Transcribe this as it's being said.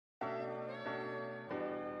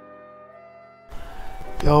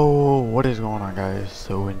Yo, what is going on, guys?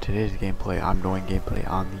 So in today's gameplay, I'm doing gameplay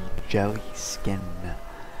on the Jelly skin.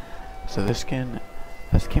 So this skin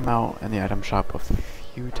has came out in the item shop a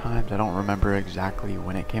few times. I don't remember exactly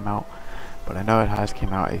when it came out, but I know it has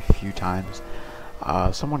came out a few times.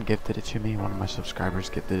 Someone gifted it to me, one of my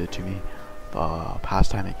subscribers gifted it to me the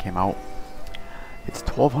past time it came out. It's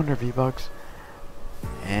 1200 V-Bucks,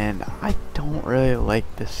 and I don't really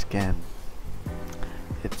like this skin.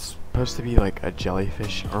 It's supposed to be like a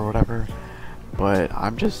jellyfish or whatever, but I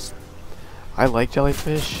like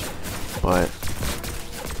jellyfish, but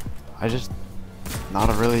I just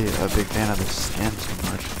not really a big fan of the skin so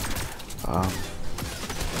much.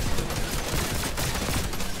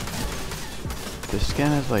 This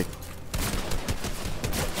skin is like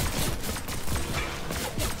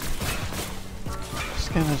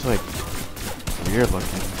weird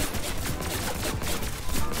looking.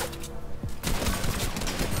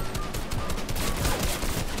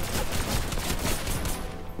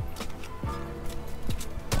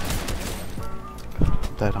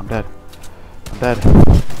 I'm dead.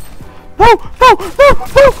 No!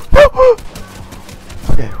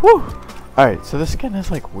 Okay, whoo! Alright, so this skin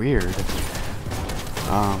is like weird.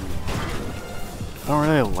 I don't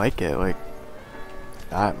really like it like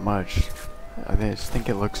that much. I just think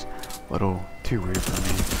it looks a little too weird for me.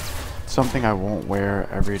 It's something I won't wear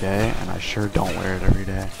every day, and I sure don't wear it every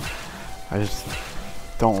day. I just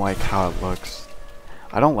don't like how it looks.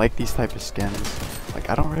 I don't like these type of skins. Like,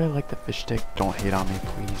 I don't really like the fish stick. Don't hate on me,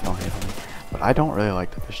 please don't hate on me. But I don't really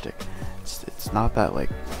like the fish stick. It's not that like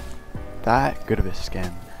that good of a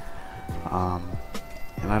skin.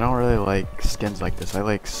 And I don't really like skins like this. I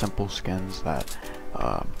like simple skins that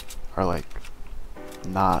are like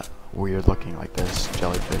not weird looking like this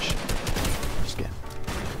jellyfish skin.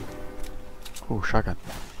 Oh, shotgun.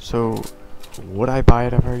 So would I buy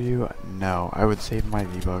it if I were you? No, I would save my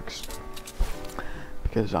V-Bucks.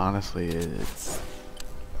 Because honestly,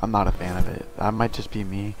 I'm not a fan of it. That might just be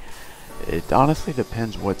me. It honestly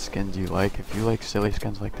depends what skins you like. If you like silly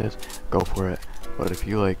skins like this, go for it. But if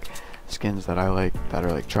you like skins that I like, that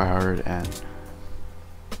are like tryhard and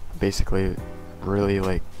basically really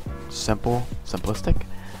like simplistic,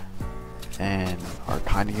 and are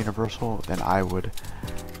kind of universal, then I would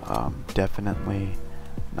definitely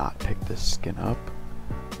not pick this skin up.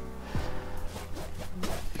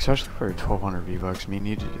 Especially for 1200 V-Bucks. I mean,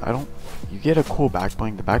 you get a cool back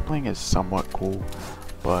bling. The back bling is somewhat cool,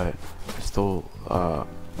 but I still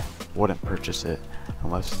wouldn't purchase it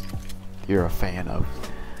unless you're a fan of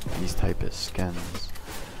these type of skins.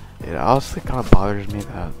 It honestly kind of bothers me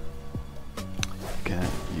that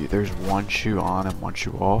there's one shoe on and one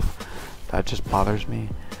shoe off. That just bothers me.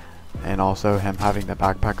 And also him having the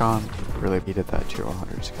backpack on really beat that tier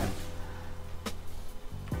 100 skin.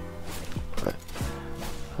 But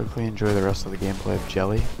hopefully enjoy the rest of the gameplay of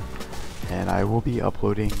Jelly, and I will be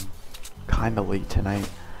uploading kinda late tonight,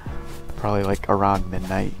 probably like around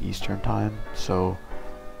midnight Eastern time, so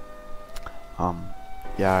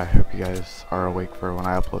yeah, I hope you guys are awake for when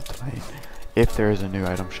I upload tonight. If there is a new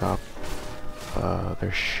item shop,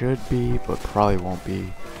 there should be, but probably won't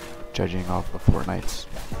be, judging off of Fortnite's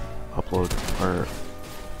upload, or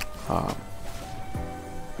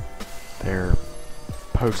their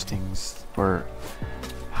postings, or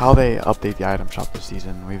how they update the item shop this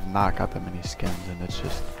season. We've not got that many skins, and it's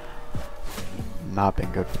just not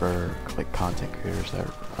been good for like content creators that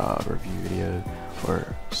review videos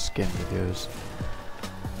or skin videos.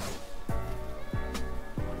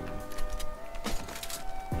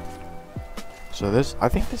 So I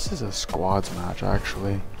think this is a squads match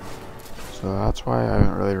actually, so that's why I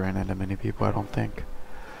haven't really ran into many people, I don't think.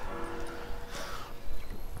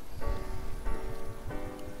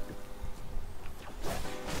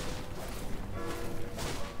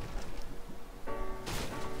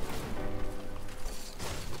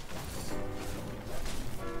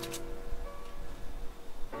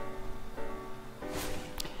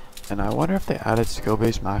 And I wonder if they added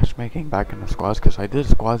skill-based matchmaking back in the squads, because I did a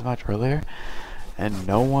squads match earlier, and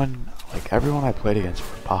no one, like everyone I played against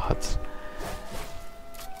were bots.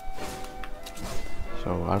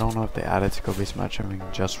 So I don't know if they added skill-based matchmaking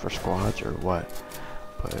just for squads or what,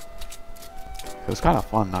 but it was kind of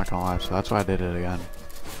fun, not gonna lie, so that's why I did it again.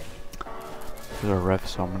 There's a rift,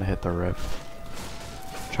 so I'm gonna hit the rift.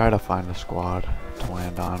 Try to find a squad to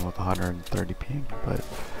land on with 130 ping, but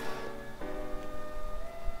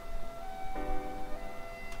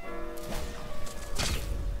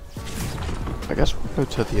I guess we'll go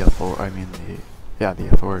to the the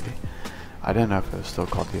authority. I didn't know if it was still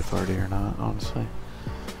called the authority or not, honestly.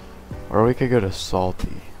 Or we could go to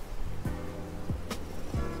Salty.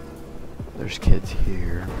 There's there's kids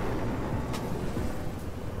here.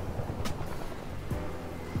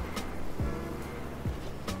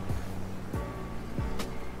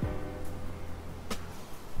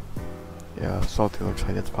 Yeah, Salty looks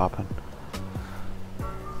like it's popping.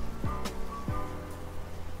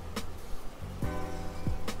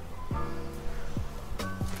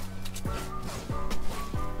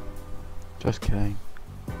 Just kidding.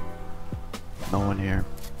 No one here.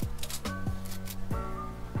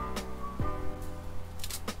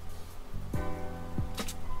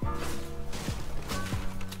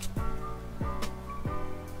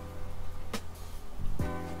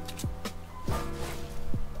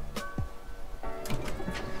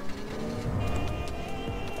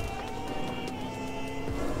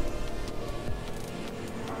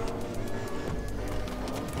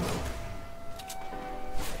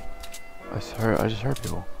 I just heard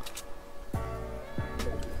people.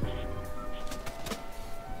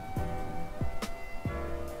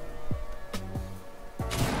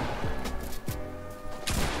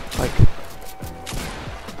 Like,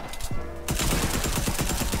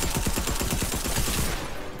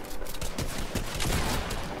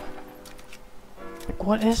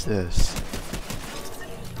 what is this?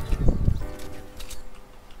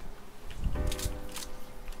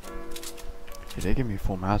 Hey, they give me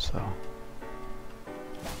full mats though.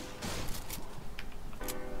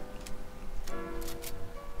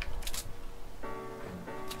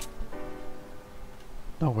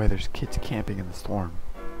 No way, there's kids camping in the storm.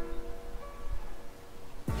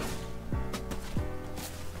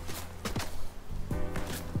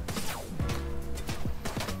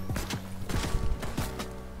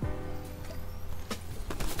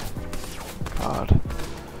 God.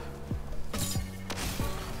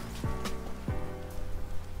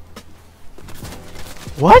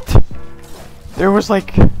 What? There was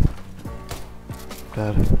like...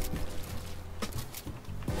 Dead.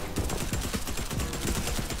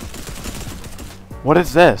 What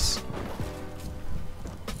is this?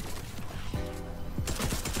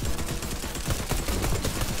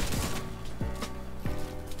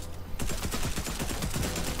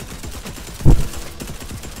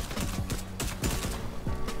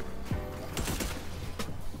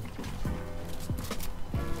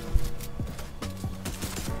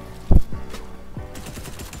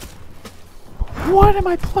 What am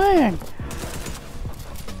I playing?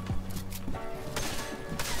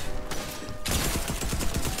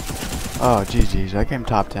 Oh, GG's. I came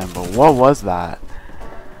top 10, but what was that?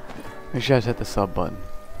 Make sure you guys hit the sub button.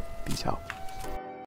 Peace out.